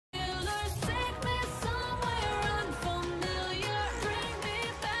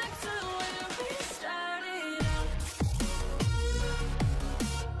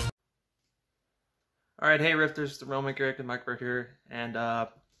Alright, hey Rifters, the Realmaker Eric and Mike here, and I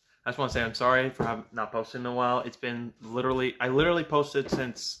just want to say I'm sorry for not posting in a while. It's been I literally posted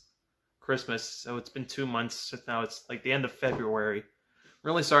since Christmas, so it's been 2 months since now. It's like the end of February.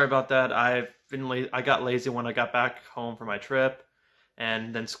 Really sorry about that. I got lazy when I got back home from my trip,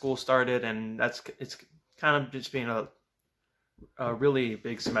 and then school started, and it's kind of just been a really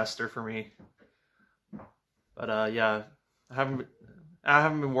big semester for me. But yeah, I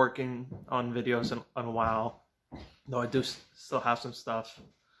haven't been working on videos in a while, though I do still have some stuff.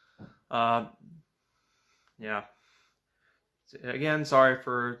 Yeah. Again, sorry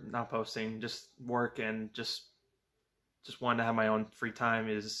for not posting. Just work and just wanting to have my own free time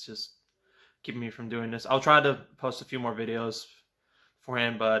is just keeping me from doing this. I'll try to post a few more videos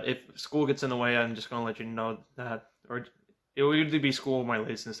beforehand, but if school gets in the way, I'm just gonna let you know that, or it will either be school or my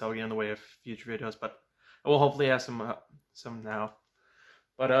laziness that will get in the way of future videos. But I will hopefully have some now.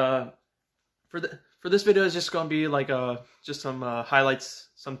 But for this video, it's just gonna be like just some highlights,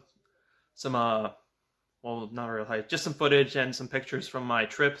 some well, not really highlights, just some footage and some pictures from my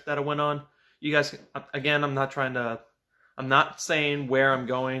trip that I went on. You guys, again, I'm not saying where I'm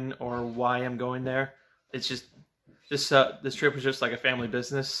going or why I'm going there. It's just this trip was just like a family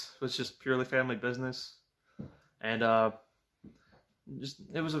business. It was just purely family business, and it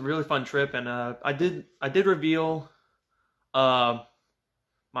was a really fun trip. And I did reveal my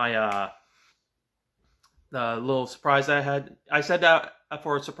the little surprise I had. I said that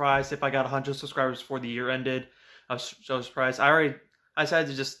for a surprise if I got 100 subscribers before the year ended. I was so surprised. I decided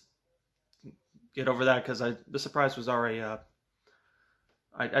to just get over that because the surprise was already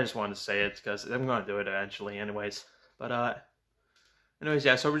I just wanted to say it because I'm going to do it eventually anyways. But anyways,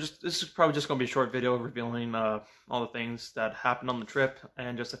 yeah, so this is probably just going to be a short video revealing all the things that happened on the trip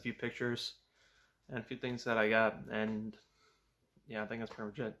and just a few pictures and a few things that I got. And yeah, I think that's pretty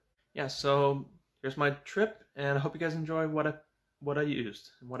much it. Yeah, so here's my trip, and I hope you guys enjoy what I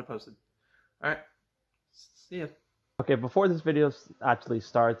used and what I posted. Alright, see ya. Okay, before this video actually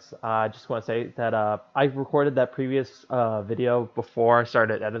starts, I just want to say that I recorded that previous video before I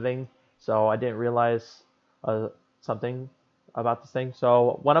started editing, so I didn't realize something about this thing.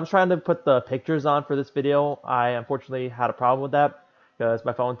 So when I'm trying to put the pictures on for this video, I unfortunately had a problem with that because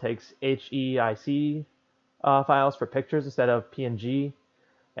my phone takes HEIC files for pictures instead of PNG,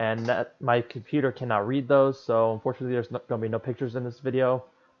 and my computer cannot read those, so unfortunately there's going to be no pictures in this video.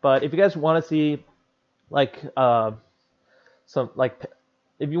 But if you guys want to see like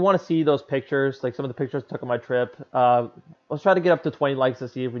if you want to see those pictures, like some of the pictures I took on my trip, let's try to get up to 20 likes to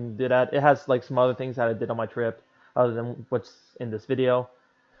see if we can do that. It has like some other things that I did on my trip other than what's in this video.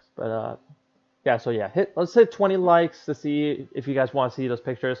 But yeah, so yeah, let's hit 20 likes to see if you guys want to see those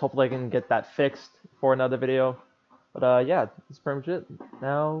pictures. Hopefully I can get that fixed for another video. But yeah, that's pretty much it.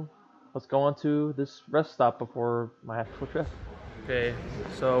 Now let's go on to this rest stop before my actual trip. Okay,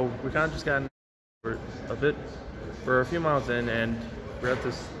 so we kind of just got we're a few miles in, and we're at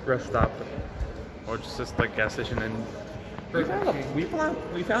this rest stop, or just like gas station, and we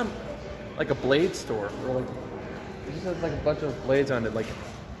found like a blade store. It just has like a bunch of blades on it, like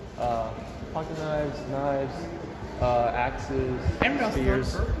pocket knives, axes,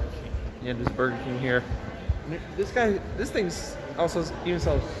 spears. Yeah, there's Burger King here. And this thing's also even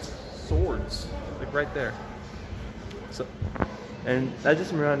sells swords, like right there. So, and that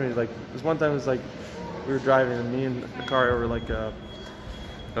just reminded me, like this one time it was like we were driving, and me and the car were like,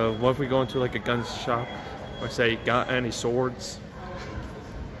 what if we go into like a gun shop or say, got any swords?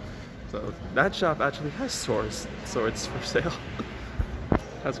 So that shop actually has swords for sale.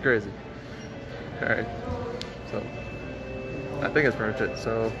 That's crazy. Alright, so I think that's pretty much it.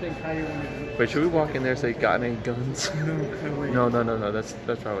 So wait, should we walk in there and say, got any guns? No, that's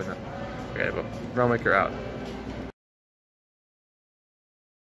probably not. Okay, but Realmaker out.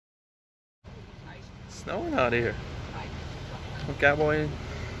 Snowing out here. Cowboy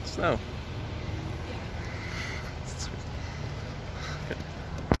snow.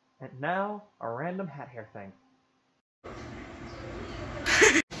 And now a random hat hair thing.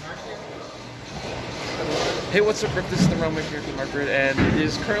 Hey, what's up, Rip? This is the Realmaker here from Margaret, and it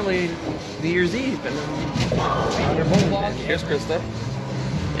is currently New Year's Eve, and here's Krista.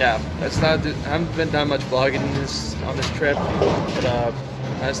 Yeah, I haven't been done much vlogging on this trip, but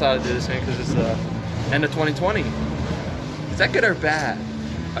I decided to do this thing because it's the end of 2020. Is that good or bad?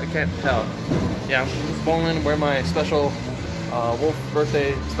 I can't tell. Yeah, I'm just bowling, wear my special Wolf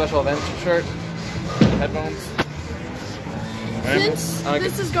birthday special event shirt, headphones. Since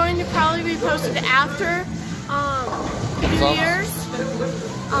this is going to probably be posted after New Year's,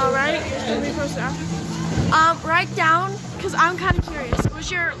 right? It's going to be posted after. Write down because I'm kind of curious. Was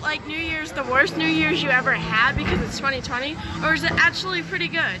your like New Year's the worst New Year's you ever had because it's 2020, or is it actually pretty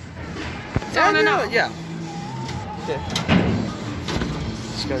good? So I want to know. Yeah. Okay.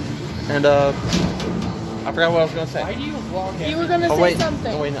 And I forgot what I was gonna say. Why do you vlog? You were gonna say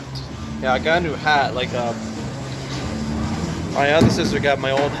something. Oh wait, no. Yeah, I got a new hat. Like my other sister got my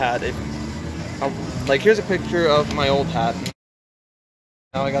old hat. Like here's a picture of my old hat.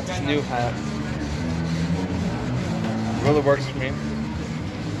 Now I got this new hat. It really works for me.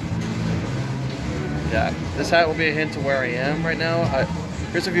 Yeah, this hat will be a hint to where I am right now.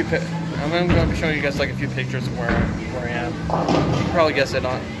 Here's a few. I'm going to be showing you guys like a few pictures of where I am. You can probably guess it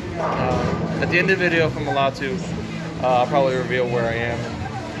on. At the end of the video, if I'm allowed to, I'll probably reveal where I am.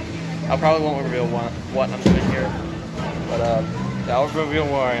 I probably won't reveal what I'm doing here, but yeah, I'll reveal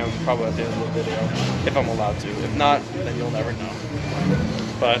where I am probably at the end of the video if I'm allowed to. If not, then you'll never know.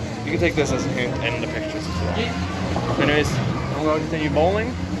 But you can take this as a hint and the pictures as well. Anyways, I'm going to continue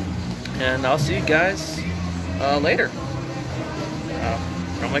bowling, and I'll see you guys later.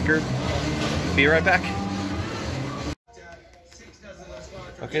 Filmmaker, be right back.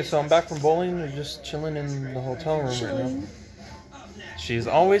 Okay, so I'm back from bowling. We're just chilling in the hotel room right now. She's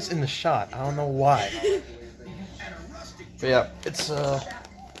always in the shot. I don't know why. But yeah, it's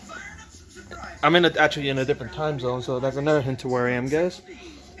I'm actually in a different time zone, so that's another hint to where I am, guys.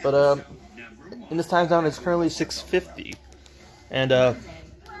 But in this time zone, it's currently 6:50, and yeah,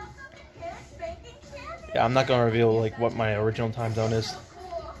 I'm not gonna reveal like what my original time zone is.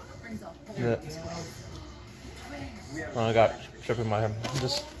 Yeah. Oh, I got strip in my head.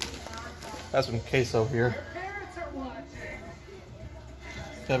 Just have some queso here.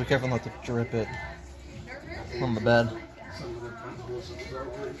 Gotta be careful not to drip it on the bed.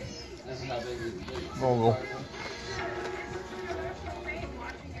 Vogel.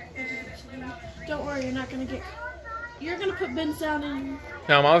 Don't worry, you're not gonna get. You're gonna put Ben's down in.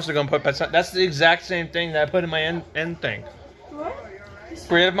 No, I'm obviously gonna put. That's the exact same thing that I put in my end thing. What?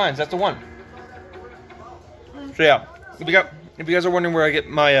 Creative Minds. That's the one. So yeah, if you guys are wondering where I get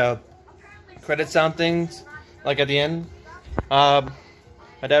my credit sound things, like at the end, my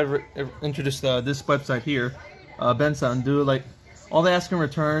dad introduced this website here, Bensound. Like all they ask in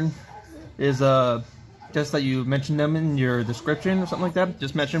return is just that you mention them in your description or something like that.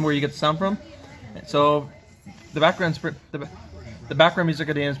 Just mention where you get the sound from. So the background music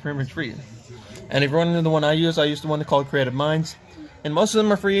at the end is pretty much free. And if you're wondering the one I use the one called Creative Minds. And most of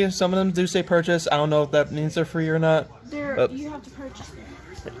them are free. Some of them do say purchase. I don't know if that means they're free or not. You have to purchase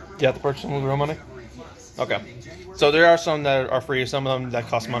them. You have to purchase them with real money? Okay. So there are some that are free, some of them that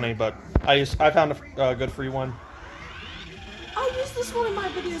cost money, but I found a good free one. I use this one in my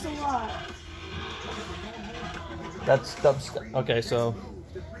videos a lot. That's okay, so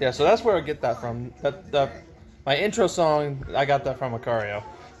yeah, so that's where I get that from. My intro song, I got that from Acario.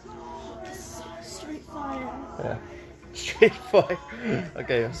 Straight fire. Yeah. Straight fire.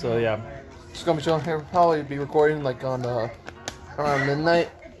 Okay, so yeah. Just gonna be showing here. Probably be recording like on around midnight.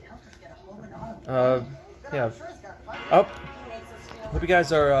 Yeah. Oh. Hope you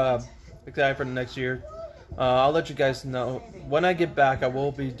guys are excited for the next year. I'll let you guys know when I get back. I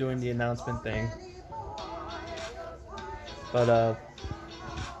will be doing the announcement thing. But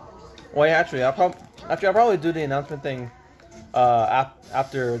well, yeah, actually, I'll probably do the announcement thing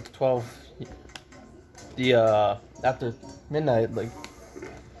after 12. After midnight, like,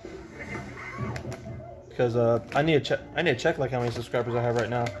 because I need to check like how many subscribers I have right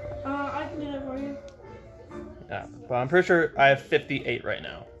now. I can do that for you. Yeah, but I'm pretty sure I have 58 right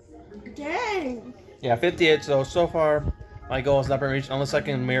now. Dang. Yeah, 58. So far, my goal has not been reached unless I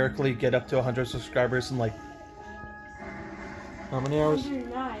can miraculously get up to 100 subscribers in like how many hours?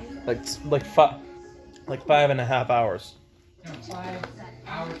 109. Like 5.5 hours. 5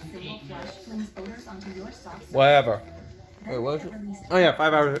 hours to eat. Whatever. Wait, what was it? Oh yeah,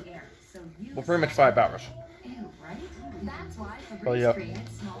 5 hours. Well, pretty much 5 hours. Well, yeah.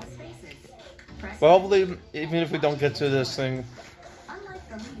 Well, hopefully, even if we don't get to this thing,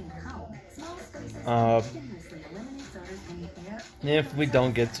 if we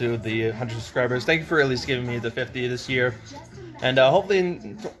don't get to the 100 subscribers, thank you for at least giving me the 50 this year. And hopefully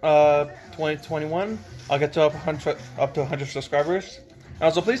in 2021, I'll get to up to 100 subscribers. And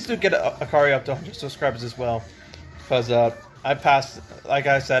also, please do get Acario up to 100 subscribers as well, because I passed. Like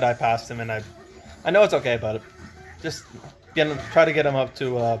I said, I passed him, and I know it's okay, but just try to get him up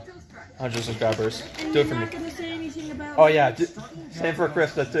to 100 subscribers. And do it for me. Gonna say anything about Oh yeah, same for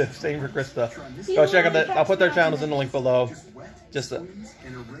Krista too. Same for Krista. Go check out I'll put their channels in the link below. Just you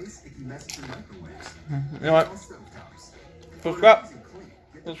know what? Subscribe.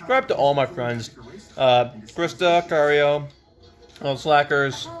 subscribe to all my friends, Krista, Cario,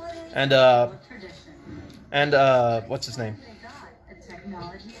 Slackers, and what's his name?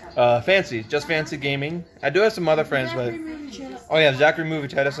 Fancy, just Fancy Gaming. I do have some other friends, but oh yeah, Zachary Movie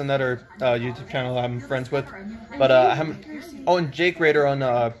Chat. That's another YouTube channel I'm friends with. But I haven't. Oh, and Jake Raider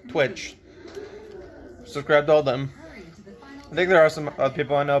on Twitch. Subscribe to all of them. I think there are some other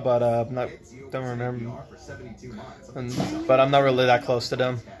people I know, but don't remember. But I'm not really that close to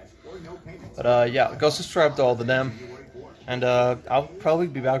them. But yeah, go subscribe to all of them, and I'll probably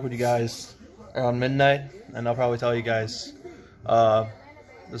be back with you guys around midnight, and I'll probably tell you guys the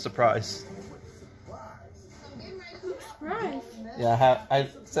surprise. Surprise. Yeah, I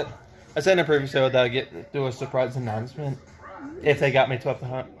said in a previous video that I'd do a surprise announcement if they got me to up to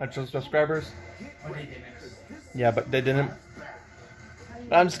 100 subscribers. Yeah, but they didn't.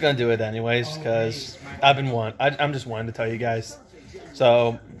 But I'm just gonna do it anyways because I'm just wanting to tell you guys.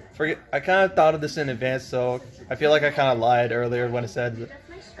 So I kind of thought of this in advance, so I feel like I kind of lied earlier when I said.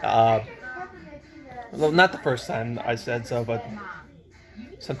 Well, not the first time I said so, but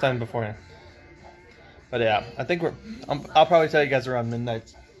sometime beforehand. But yeah, I think I'll probably tell you guys around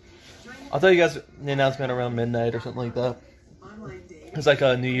midnight. I'll tell you guys the announcement around midnight or something like that. It's like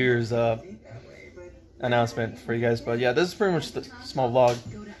a New Year's announcement for you guys. But yeah, this is pretty much the small vlog.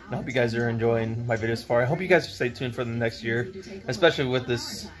 I hope you guys are enjoying my videos far. I hope you guys stay tuned for the next year, especially with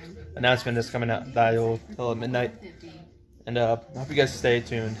this announcement that's coming out that will till midnight. And I hope you guys stay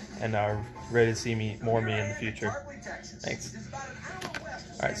tuned and are ready to see more of me in the future. Thanks.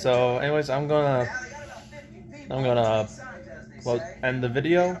 Alright, so anyways, I'm gonna end the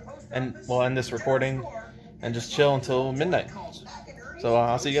video and we'll end this recording and just chill until midnight. So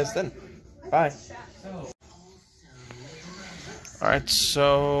I'll see you guys then. Bye. Alright,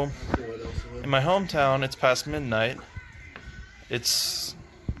 so in my hometown it's past midnight.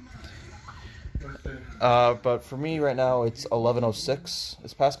 But for me right now it's 11:06.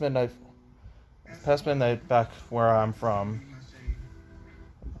 It's past midnight. It's past midnight back where I'm from.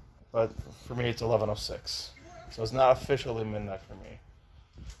 But for me it's 11:06. So it's not officially midnight for me.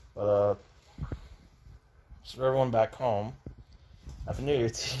 But just for everyone back home, Happy New Year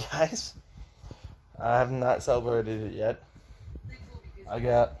to you guys. I have not celebrated it yet. I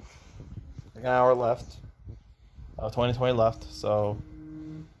got an hour left. 2020 left, so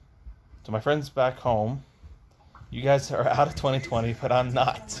to my friends back home, you guys are out of 2020, but I'm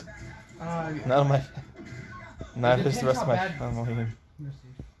not. None of my, not just the rest of my family in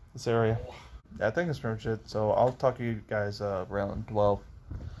this area. Yeah, I think that's pretty much it. So I'll talk to you guys around 12.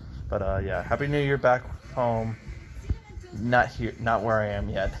 But yeah, Happy New Year back home. Not here, not where I am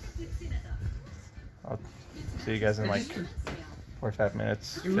yet. I'll see you guys in like 45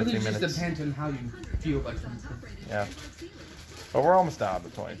 minutes, 50 minutes. It really just depends on how you feel about something. Yeah. But we're almost out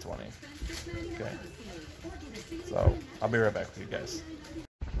of 2020. Okay. So I'll be right back with you guys.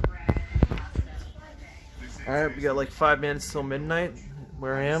 Alright, we got like 5 minutes till midnight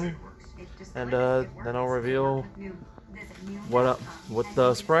where I am. And then I'll reveal what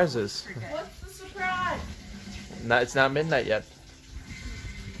the surprise is. What's the surprise? It's not midnight yet.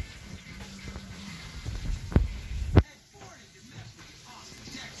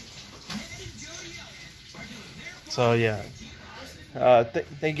 So yeah,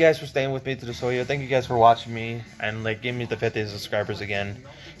 thank you guys for staying with me to this video. Thank you guys for watching me and like giving me the 50 subscribers again.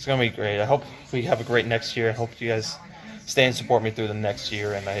 It's gonna be great. I hope we have a great next year. I hope you guys stay and support me through the next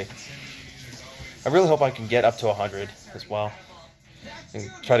year, and I really hope I can get up to 100 as well. And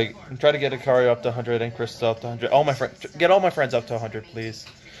try to get Akari up to 100 and Krista up to 100. Get all my friends up to 100, please,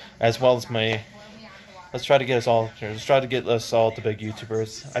 as well as my. Let's try to get us all. Let's try to get us all to big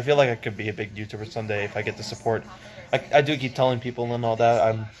YouTubers. I feel like I could be a big YouTuber someday if I get the support. I do keep telling people and all that.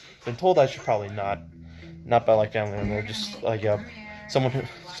 I've been told I should probably not by like family member, just like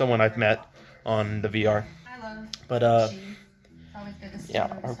someone I've met on the VR. But yeah,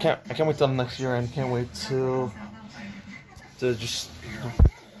 I can't wait till next year, and can't wait to just.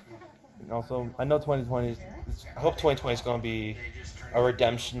 Also, I know 2020. I hope 2020 is going to be a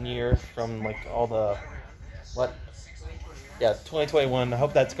redemption year from like all the. Yeah, 2021. I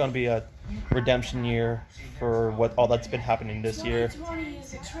hope that's going to be a redemption year for all that's been happening this year. 2020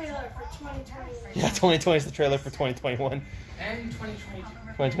 is the trailer for 2021. Yeah, 2020 is the trailer for 2021. And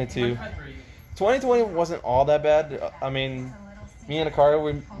 2022. 2022. 2020 wasn't all that bad. I mean, me and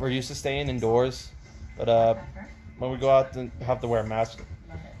Akari, we're used to staying indoors, but when we go out and have to wear a mask,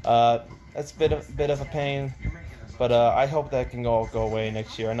 that's a bit of a pain. But I hope that can all go away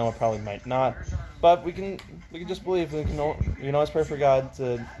next year. I know it probably might not, but we can just believe. We can always pray for God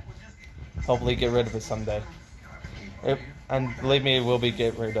to hopefully get rid of it someday. And believe me, it will be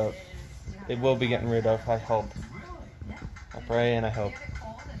getting rid of. It will be getting rid of. I hope. I pray and I hope.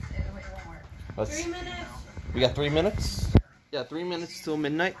 We got 3 minutes. Yeah, 3 minutes till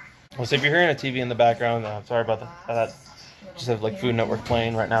midnight. Well, so if you're hearing a TV in the background, sorry about that. Just have like Food Network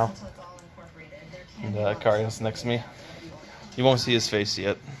playing right now. And Carlos next to me. You won't see his face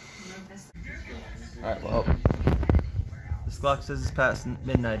yet. Alright, well. This clock says it's past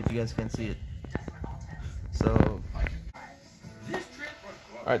midnight if you guys can't see it. So.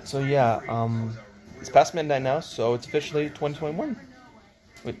 Alright, so yeah, it's past midnight now, so it's officially 2021.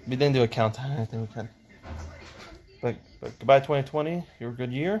 We didn't do a countdown, I think we can. But goodbye 2020, you were a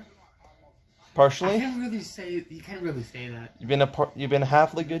good year. Partially. You can't really say that. You've been a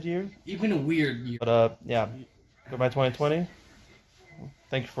halfly good year. You've been a weird year. But yeah, goodbye 2020.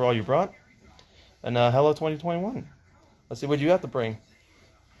 Thank you for all you brought. And hello 2021. Let's see what you have to bring.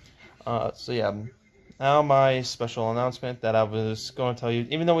 So yeah, now my special announcement that I was going to tell you.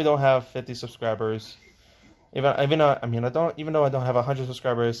 Even though we don't have 50 subscribers, even though I don't have 100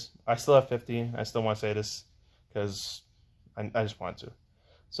 subscribers, I still have 50. I still want to say this because I just want to.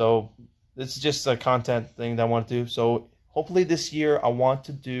 So this is just a content thing that I want to do. So hopefully this year I want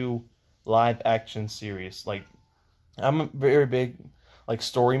to do live action series. Like I'm a very big like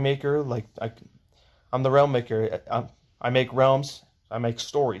story maker. Like I'm the realm maker. I make realms. I make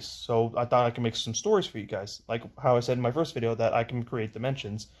stories. So I thought I could make some stories for you guys. Like how I said in my first video that I can create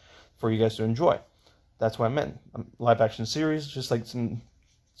dimensions for you guys to enjoy. That's what I meant. Live action series, just like some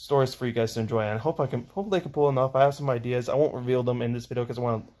stories for you guys to enjoy. And hopefully I can pull enough. I have some ideas. I won't reveal them in this video because I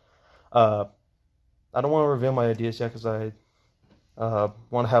don't want to reveal my ideas yet because I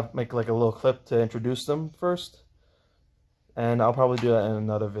want to make like a little clip to introduce them first. And I'll probably do that in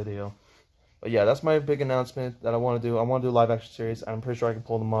another video. But yeah, that's my big announcement that I want to do. I want to do a live action series. I'm pretty sure I can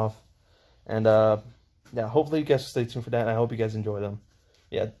pull them off. And yeah, hopefully you guys stay tuned for that. And I hope you guys enjoy them.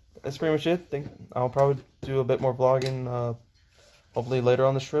 Yeah, that's pretty much it. I'll probably do a bit more vlogging hopefully later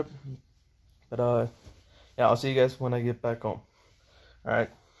on this trip. But yeah, I'll see you guys when I get back home.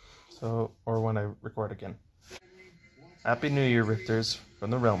 Alright, so, or when I record again. Happy New Year, Richters, from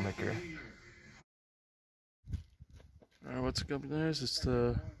the Realm Maker. Alright, what's up guys? It's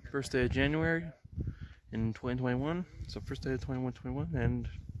the first day of January in 2021. So first day of 2021, and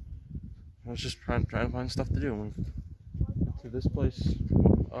I was just trying to find stuff to do. We went to this place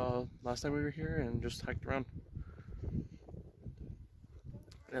last time we were here and just hiked around.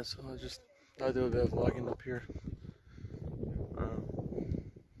 Yeah, so I just thought I'd do a bit of vlogging up here. I'm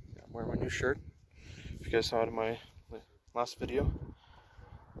wearing my new shirt. If you guys saw it in my last video.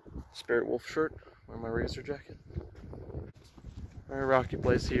 Spirit Wolf shirt. Wearing my Razor jacket. Very rocky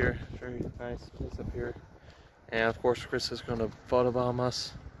place here. Very nice place up here. And of course Chris is going to photobomb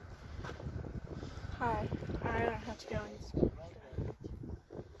us. Hi. I don't have to go in.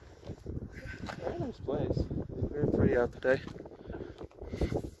 Very nice place. Very pretty out today.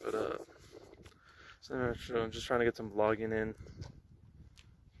 But so I'm just trying to get some vlogging in.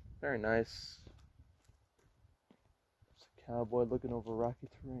 Very nice. It's a cowboy looking over rocky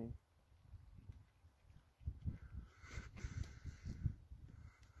terrain.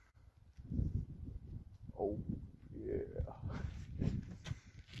 Oh yeah.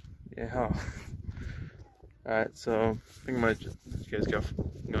 Yeah. Alright, so I think I might just you guys go.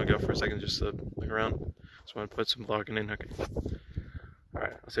 I'm gonna go for a second just to look around. Just want to put some vlogging in. Okay.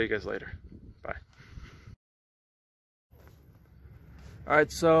 Alright, I'll see you guys later. Bye.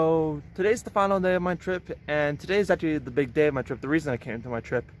 Alright, so today's the final day of my trip, and today's actually the big day of my trip, the reason I came to my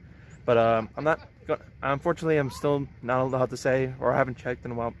trip. But unfortunately I'm still not allowed to say, or I haven't checked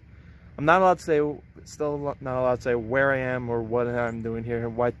in a while. I'm not allowed to say, still not allowed to say where I am or what I'm doing here,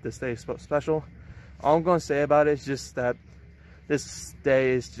 why this day is special. All I'm going to say about it is just that this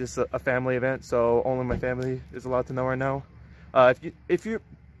day is just a family event, so only my family is allowed to know right now. If you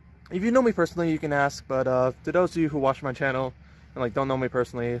know me personally, you can ask, but to those of you who watch my channel and like don't know me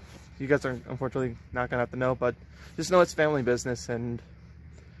personally, you guys are unfortunately not gonna have to know. But just know it's family business, and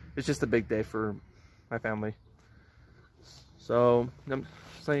it's just a big day for my family. So I'm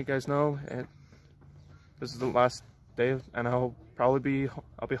just letting you guys know, and this is the last day, and I'll be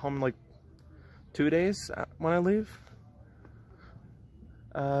home in like 2 days when I leave.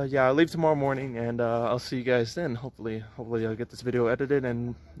 Yeah, I'll leave tomorrow morning, and I'll see you guys then. Hopefully I'll get this video edited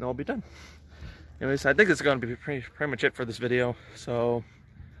and I'll be done. Anyways, I think it's going to be pretty much it for this video. So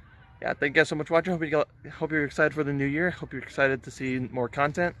yeah, thank you guys so much for watching. Hope you're excited for the new year. Hope you're excited to see more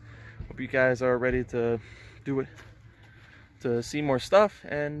content. Hope you guys are ready to see more stuff,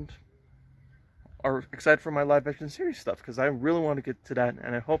 and are excited for my live action series stuff, because I really want to get to that,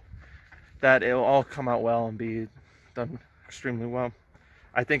 and I hope that it'll all come out well and be done extremely well.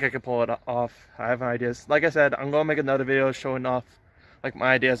 I think I could pull it off. I have ideas. Like I said, I'm gonna make another video showing off like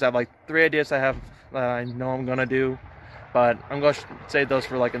my ideas. I have like 3 ideas I have that I know I'm gonna do, but I'm gonna save those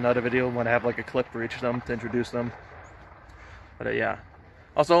for like another video when I have like a clip for each of them to introduce them. But yeah.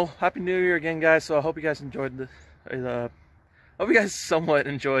 Also, Happy New Year again, guys. So I hope you guys enjoyed hope you guys somewhat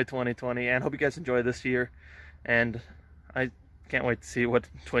enjoyed 2020, and hope you guys enjoy this year. And I can't wait to see what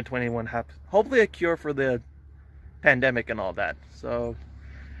 2021 happens. Hopefully a cure for the pandemic and all that. So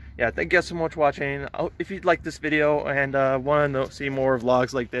yeah, thank you guys so much for watching. If you like this video and want to see more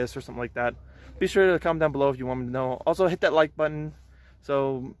vlogs like this or something like that, be sure to comment down below if you want me to know. Also hit that like button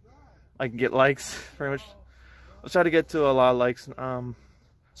so I can get likes. Pretty much let's try to get to a lot of likes.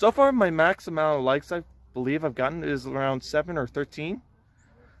 So far my max amount of likes I believe I've gotten is around 7 or 13.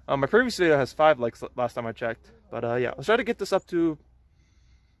 My previous video has 5 likes last time I checked. But yeah, let's try to get this up to,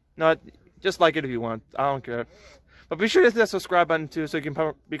 no, just like it if you want, I don't care. But be sure to hit that subscribe button too so you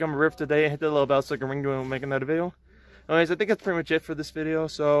can become a rip today, and hit the little bell so I can ring you when I make another video. Anyways, I think that's pretty much it for this video,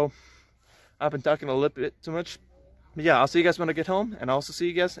 so I've been talking a little bit too much. But yeah, I'll see you guys when I get home, and I'll also see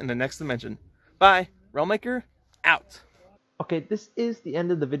you guys in the next dimension. Bye! Realmmaker, out! Okay, this is the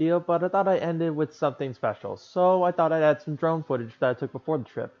end of the video, but I thought I'd end it with something special. So I thought I'd add some drone footage that I took before the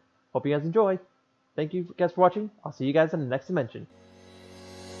trip. Hope you guys enjoy. Thank you guys for watching. I'll see you guys in the next dimension.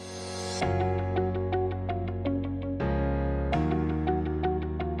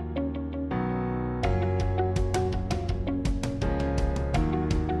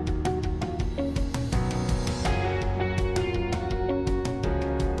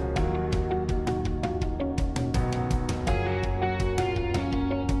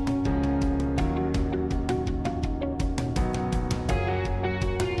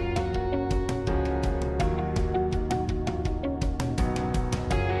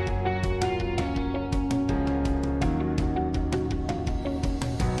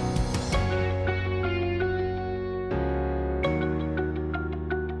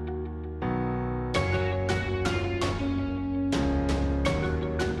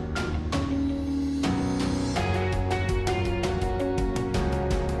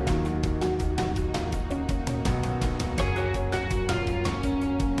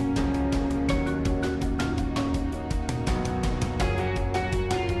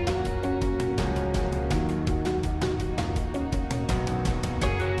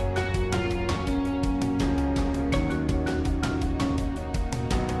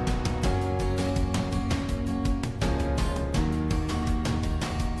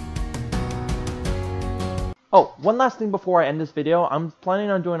 Oh, one last thing before I end this video. I'm planning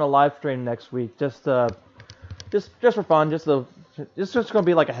on doing a live stream next week, just for fun. It's just gonna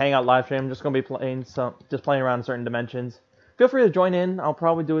be like a hangout live stream. I'm just gonna be playing playing around in certain dimensions. Feel free to join in. I'll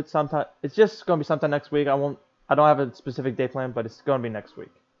probably do it sometime. It's just gonna be sometime next week. I don't have a specific day plan, but it's gonna be next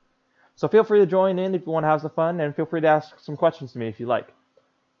week. So feel free to join in if you want to have some fun, and feel free to ask some questions to me if you like.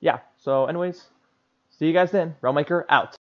 Yeah. So anyways, see you guys then. Realmmaker out.